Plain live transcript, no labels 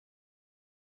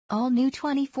All new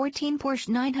 2014 Porsche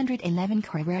 911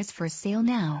 Carreras for sale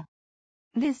now.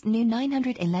 This new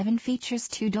 911 features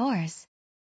 2 doors.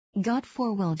 Got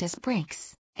 4-wheel disc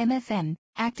brakes, MFM,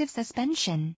 active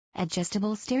suspension,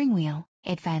 adjustable steering wheel,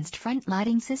 advanced front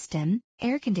lighting system,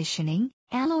 air conditioning,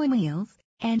 alloy wheels,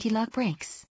 anti-lock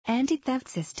brakes, anti-theft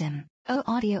system,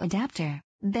 audio adapter,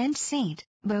 bench seat,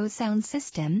 Bose sound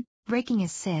system, braking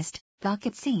assist,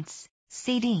 bucket seats,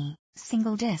 CD,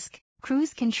 single disc,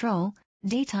 cruise control,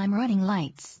 daytime running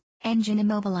lights, engine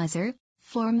immobilizer,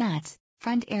 floor mats,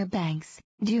 front airbags,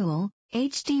 dual,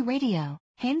 HD radio,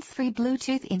 hands-free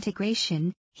Bluetooth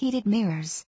integration, heated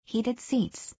mirrors, heated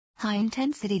seats,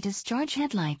 high-intensity discharge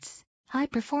headlights,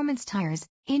 high-performance tires,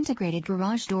 integrated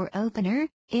garage door opener,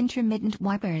 intermittent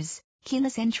wipers,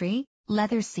 keyless entry,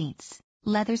 leather seats,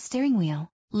 leather steering wheel,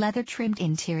 leather-trimmed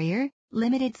interior,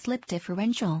 limited slip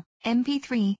differential,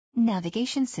 MP3,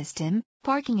 navigation system,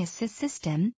 parking assist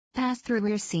system, pass-through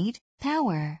rear seat,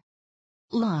 power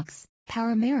locks,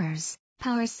 power mirrors,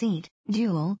 power seat,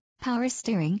 dual, power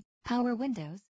steering, power windows.